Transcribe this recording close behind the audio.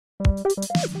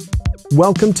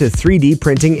Welcome to 3D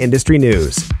Printing Industry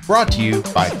News. Brought to you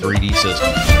by 3D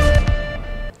Systems.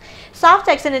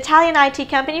 Softx, an Italian IT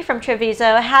company from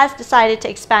Treviso, has decided to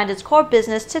expand its core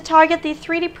business to target the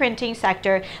 3D printing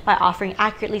sector by offering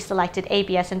accurately selected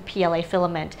ABS and PLA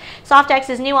filament.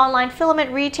 Softx's new online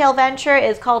filament retail venture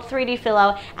is called 3D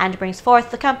Philo and brings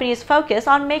forth the company's focus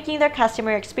on making their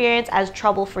customer experience as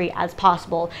trouble-free as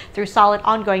possible through solid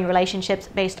ongoing relationships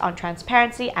based on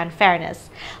transparency and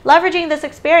fairness. Leveraging this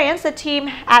experience, the team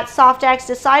at Softx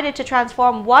decided to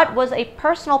transform what was a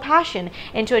personal passion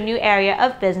into a new area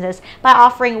of business by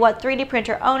offering what 3D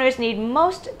printer owners need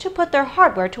most to put their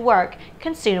hardware to work: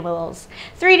 consumables.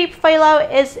 3D Philo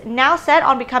is now set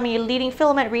on becoming a leading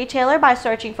filament retailer by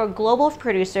searching for global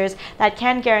producers that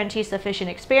can guarantee sufficient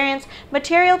experience,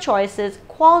 material choices,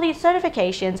 quality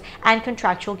certifications, and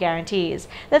contractual guarantees.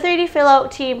 The 3D Philo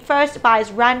team first buys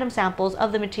random samples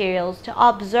of the materials to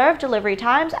observe delivery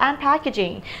times and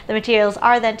packaging. The materials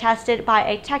are then tested by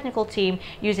a technical team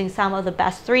using some of the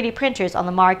best 3D printers on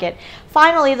the market.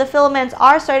 Finally, the filaments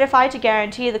are certified to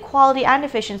guarantee the quality and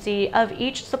efficiency of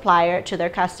each supplier to their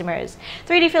customers.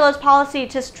 3D Philo's policy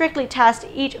to strictly test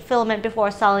each filament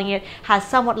before selling it has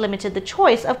somewhat limited the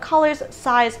choice of colors,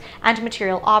 size, and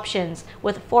material options,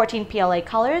 with 14 PLA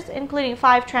colors, including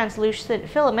 5 translucent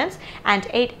filaments and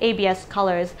 8 ABS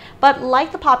colors. But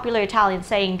like the popular Italian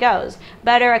saying goes,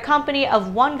 better a company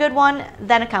of one good one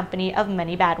than a company of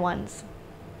many bad ones.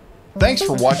 Thanks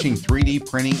for watching 3D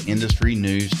Printing Industry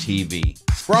News TV,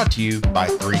 brought to you by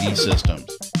 3D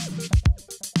Systems.